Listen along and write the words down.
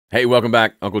Hey, welcome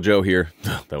back. Uncle Joe here.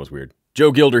 That was weird.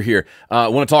 Joe Gilder here. I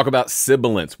want to talk about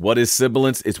sibilance. What is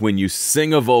sibilance? It's when you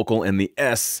sing a vocal and the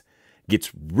S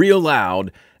gets real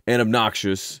loud and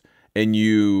obnoxious, and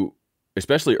you,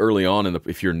 especially early on,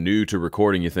 if you're new to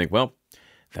recording, you think, well,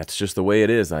 that's just the way it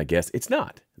is, I guess. It's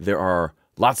not. There are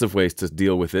lots of ways to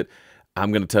deal with it.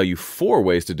 I'm going to tell you 4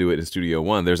 ways to do it in Studio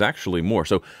One. There's actually more,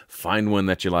 so find one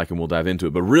that you like and we'll dive into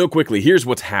it. But real quickly, here's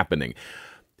what's happening.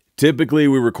 Typically,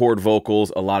 we record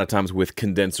vocals a lot of times with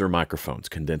condenser microphones.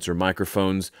 Condenser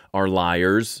microphones are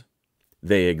liars.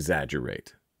 They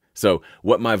exaggerate. So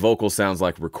what my vocal sounds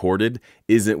like recorded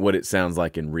isn't what it sounds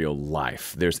like in real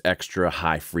life. There's extra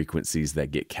high frequencies that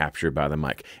get captured by the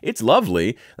mic. It's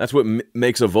lovely. That's what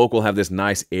makes a vocal have this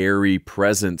nice airy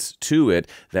presence to it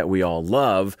that we all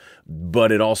love,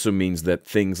 but it also means that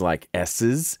things like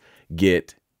S's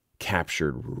get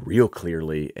captured real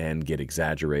clearly and get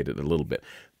exaggerated a little bit.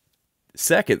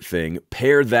 Second thing,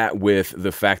 pair that with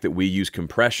the fact that we use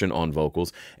compression on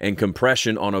vocals, and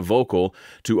compression on a vocal,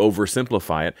 to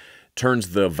oversimplify it,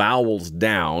 turns the vowels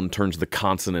down, turns the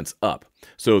consonants up.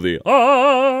 So the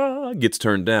ah gets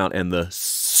turned down and the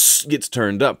s gets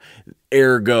turned up,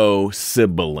 ergo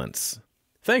sibilance.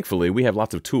 Thankfully, we have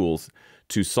lots of tools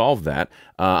to solve that.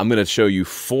 I'm going to show you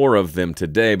 4 of them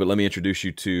today, but let me introduce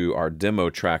you to our demo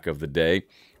track of the day.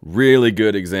 Really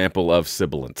good example of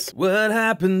sibilance. What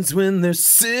happens when there's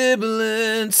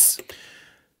sibilance?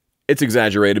 It's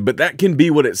exaggerated, but that can be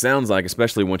what it sounds like,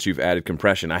 especially once you've added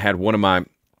compression. I had one of my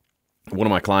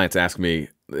clients ask me,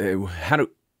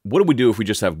 what do we do if we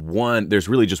just have one, there's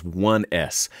really just one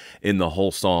S in the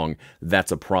whole song?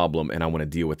 That's a problem, and I want to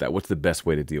deal with that. What's the best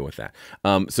way to deal with that?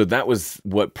 So that was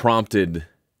what prompted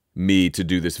me to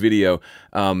do this video.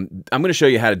 I'm going to show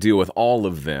you how to deal with all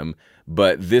of them,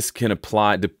 but this can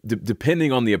apply,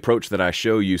 depending on the approach that I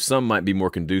show you. Some might be more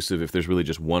conducive if there's really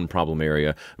just one problem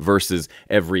area versus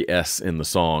every S in the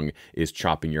song is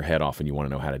chopping your head off and you want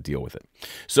to know how to deal with it.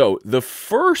 So the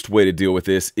first way to deal with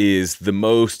this is the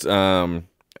most, I'd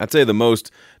say the most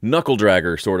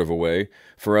knuckle-dragger sort of a way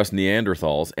for us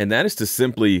Neanderthals, and that is to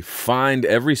simply find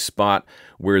every spot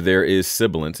where there is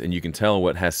sibilance, and you can tell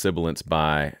what has sibilance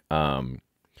by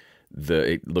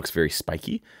it looks very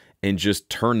spiky, and just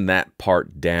turn that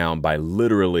part down by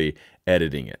literally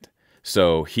editing it.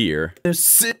 So here,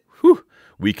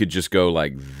 we could just go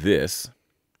like this,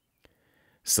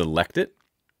 select it.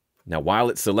 Now, while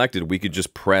it's selected, we could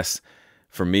just press,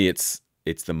 for me, it's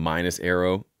the minus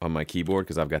arrow on my keyboard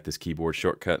because I've got this keyboard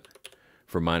shortcut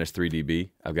for -3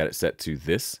 dB. I've got it set to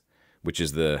this, which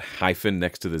is the hyphen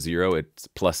next to the 0. It's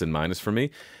plus and minus for me,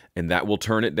 and that will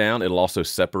turn it down. It'll also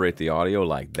separate the audio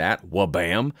like that.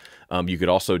 Wha-bam! You could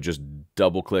also just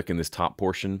double-click in this top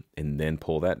portion and then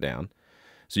pull that down.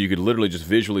 So you could literally just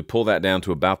visually pull that down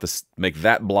to about this, make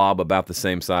that blob about the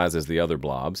same size as the other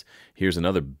blobs. Here's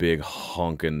another big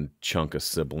honking chunk of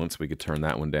sibilance. We could turn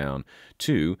that one down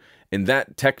too, and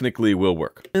that technically will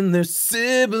work. And there's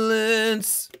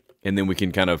sibilance. And then we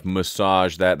can kind of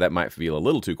massage that. That might feel a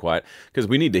little too quiet because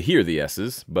we need to hear the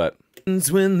S's, but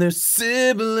when there's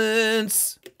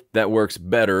sibilance, that works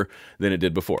better than it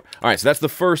did before. All right, so that's the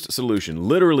first solution,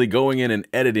 literally going in and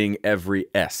editing every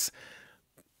S.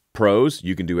 Pros,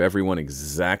 you can do everyone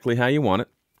exactly how you want it.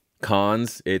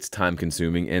 Cons, it's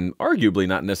time-consuming and arguably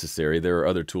not necessary. There are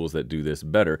other tools that do this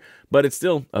better, but it's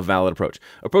still a valid approach.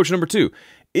 Approach number 2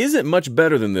 isn't much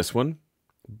better than this one,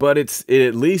 but it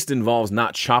at least involves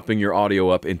not chopping your audio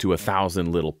up into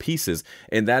 1,000 little pieces,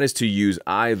 and that is to use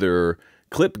either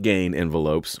clip gain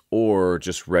envelopes or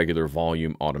just regular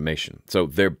volume automation. So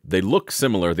they look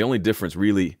similar. The only difference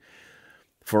really,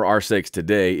 for our sakes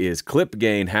today, is clip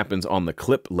gain happens on the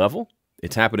clip level.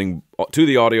 It's happening to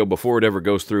the audio before it ever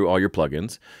goes through all your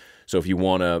plugins. So if you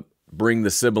want to bring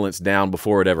the sibilance down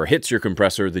before it ever hits your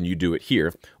compressor, then you do it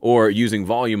here. Or using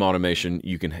volume automation,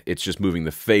 it's just moving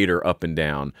the fader up and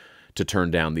down to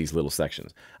turn down these little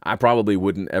sections. I probably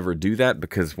wouldn't ever do that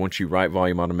because once you write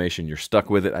volume automation, you're stuck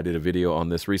with it. I did a video on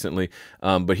this recently,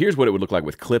 but here's what it would look like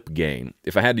with clip gain.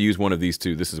 If I had to use one of these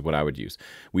two, this is what I would use.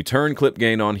 We turn clip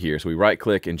gain on here, so we right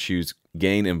click and choose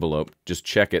gain envelope, just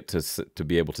check it to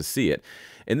be able to see it.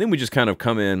 And then we just kind of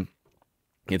come in.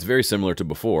 It's very similar to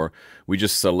before. We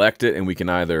just select it and we can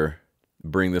either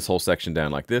bring this whole section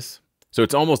down like this. So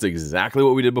it's almost exactly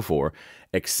what we did before,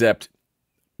 except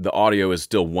the audio is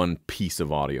still one piece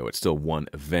of audio. It's still one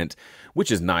event, which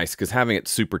is nice because having it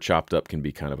super chopped up can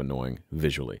be kind of annoying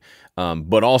visually.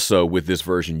 But also with this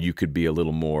version, you could be a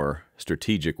little more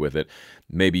strategic with it.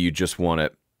 Maybe you just want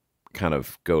to kind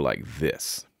of go like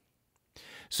this.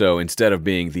 So instead of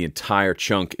being the entire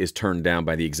chunk is turned down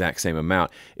by the exact same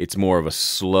amount, it's more of a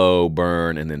slow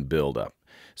burn and then build up.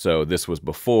 So this was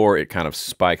before, it kind of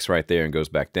spikes right there and goes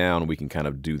back down. We can kind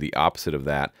of do the opposite of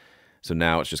that. So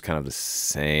now it's just kind of the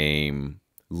same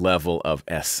level of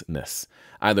S-ness.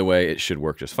 Either way, it should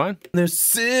work just fine. There's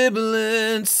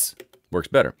Sibilance. Works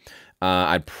better.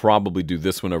 I'd probably do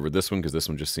this one over this one because this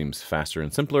one just seems faster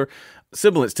and simpler.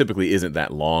 Sibilance typically isn't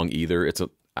that long either.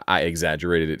 I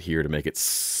exaggerated it here to make it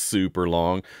super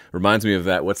long. Reminds me of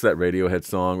that, what's that Radiohead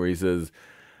song where he says,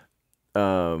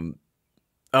 oh,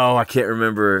 I can't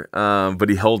remember, but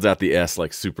he holds out the S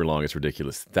like super long. It's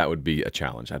ridiculous. That would be a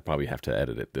challenge. I'd probably have to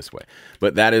edit it this way.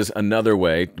 But that is another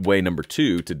way number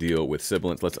 2 to deal with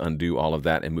sibilance. Let's undo all of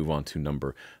that and move on to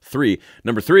number 3.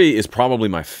 Number 3 is probably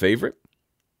my favorite,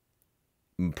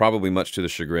 probably much to the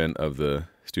chagrin of the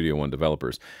Studio One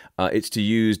developers. It's to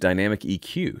use dynamic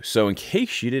EQ. So in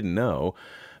case you didn't know,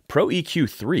 Pro EQ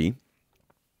 3,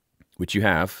 which you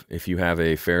have if you have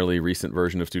a fairly recent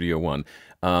version of Studio One,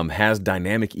 has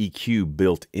dynamic EQ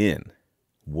built in.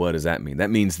 What does that mean? That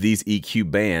means these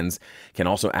EQ bands can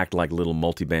also act like little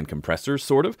multi-band compressors,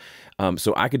 sort of.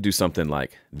 So I could do something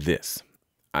like this.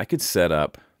 I could set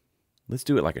up, let's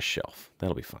do it like a shelf.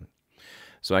 That'll be fun.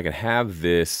 So I could have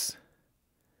this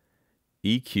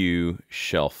EQ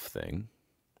shelf thing.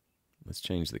 Let's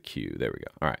change the Q. There we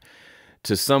go. All right.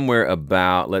 To somewhere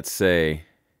about, let's say,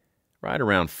 right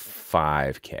around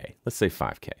 5K. Let's say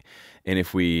 5K. And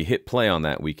if we hit play on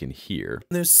that, we can hear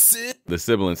the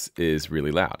sibilance is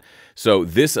really loud. So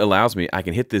this allows me, I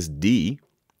can hit this D,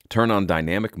 turn on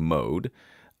dynamic mode,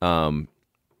 and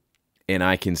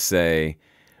I can say,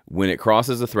 when it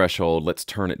crosses a threshold, let's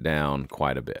turn it down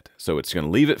quite a bit. So it's going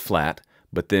to leave it flat,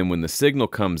 but then when the signal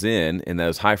comes in and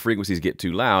those high frequencies get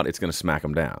too loud, it's going to smack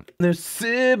them down. There's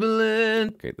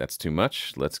sibilance. Okay, that's too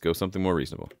much. Let's go something more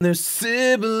reasonable. There's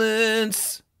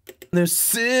sibilance. There's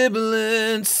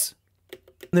sibilance.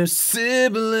 There's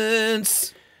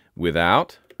sibilance.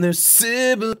 Without. There's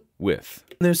sibilance. With.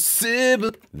 There's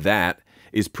sibilance. That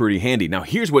is pretty handy. Now,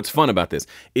 here's what's fun about this.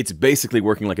 It's basically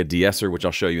working like a de-esser, which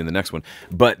I'll show you in the next one.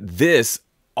 But this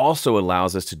also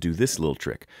allows us to do this little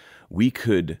trick. We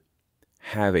could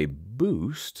have a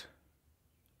boost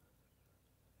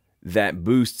that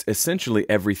boosts essentially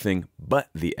everything but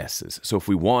the S's. So if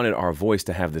we wanted our voice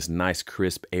to have this nice,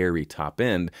 crisp, airy top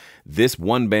end, this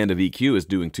one band of EQ is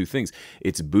doing two things.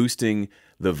 It's boosting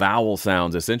the vowel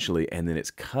sounds essentially, and then it's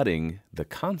cutting the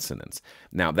consonants.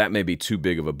 Now, that may be too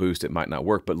big of a boost. It might not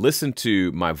work, but listen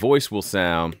to my voice will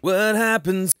sound, what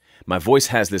happens? My voice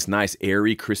has this nice,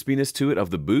 airy crispiness to it of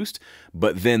the boost,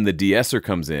 but then the de-esser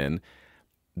comes in,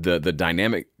 the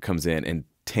dynamic comes in and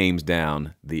tames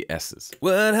down the S's.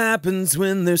 What happens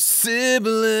when there's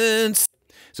sibilance?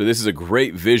 So this is a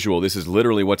great visual. This is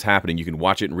literally what's happening. You can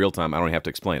watch it in real time. I don't have to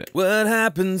explain it. What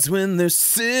happens when there's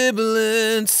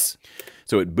sibilance?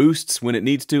 So it boosts when it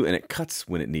needs to, and it cuts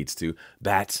when it needs to.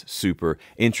 That's super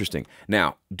interesting.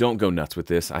 Now, don't go nuts with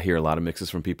this. I hear a lot of mixes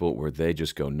from people where they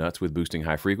just go nuts with boosting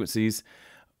high frequencies,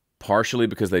 partially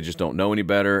because they just don't know any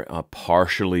better,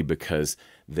 partially because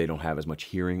they don't have as much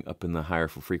hearing up in the higher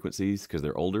frequencies because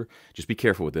they're older. Just be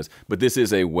careful with this. But this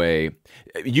is a way,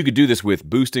 you could do this with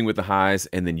boosting with the highs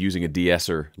and then using a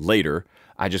de-esser later.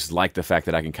 I just like the fact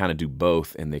that I can kind of do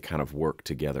both and they kind of work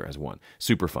together as one.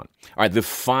 Super fun. All right, the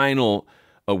final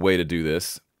way to do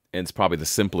this, and it's probably the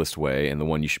simplest way and the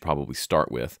one you should probably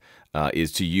start with,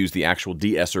 is to use the actual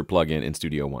de-esser plugin in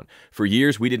Studio One. For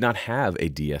years, we did not have a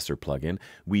de-esser plugin.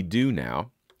 We do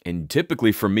now. And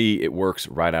typically for me, it works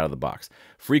right out of the box.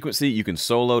 Frequency, you can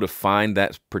solo to find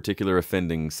that particular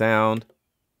offending sound.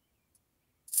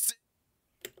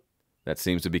 That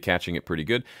seems to be catching it pretty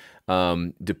good.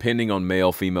 Depending on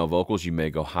male, female vocals, you may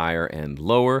go higher and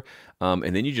lower.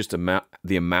 And then you just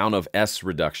the amount of S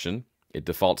reduction. It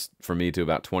defaults for me to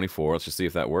about 24. Let's just see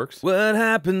if that works. What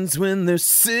happens when there's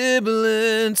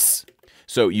sibilance?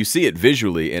 So you see it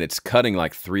visually, and it's cutting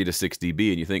like 3 to 6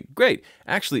 dB, and you think, great.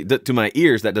 Actually, to my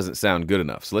ears, that doesn't sound good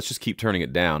enough. So let's just keep turning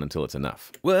it down until it's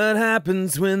enough. What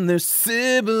happens when there's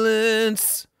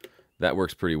sibilance? That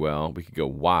works pretty well. We could go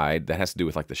wide. That has to do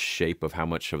with like the shape of how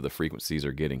much of the frequencies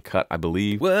are getting cut, I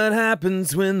believe. What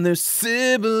happens when there's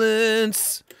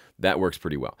sibilance? That works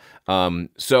pretty well.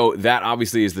 So that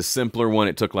obviously is the simpler one.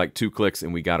 It took like 2 clicks,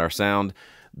 and we got our sound.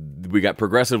 We got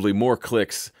progressively more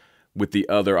clicks with the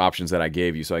other options that I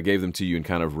gave you. So I gave them to you in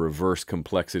kind of reverse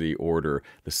complexity order,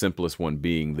 the simplest one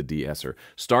being the de-esser.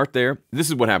 Start there. This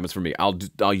is what happens for me. I'll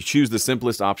choose the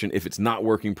simplest option. If it's not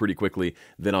working pretty quickly,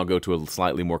 then I'll go to a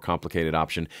slightly more complicated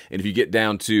option. And if you get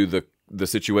down to the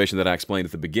situation that I explained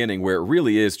at the beginning, where it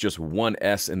really is just one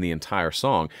S in the entire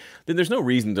song, then there's no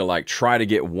reason to like try to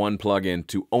get one plugin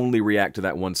to only react to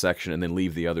that one section and then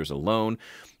leave the others alone.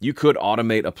 You could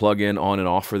automate a plugin on and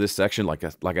off for this section. Like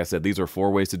I said, these are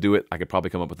 4 ways to do it. I could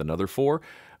probably come up with another 4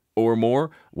 or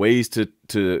more ways to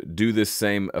do this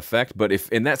same effect. But if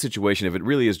in that situation, if it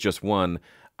really is just one,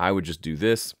 I would just do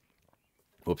this.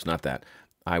 Whoops, not that.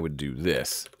 I would do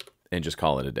this and just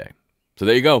call it a day. So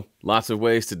there you go. Lots of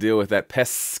ways to deal with that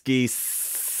pesky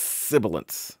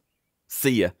sibilance.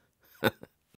 See ya.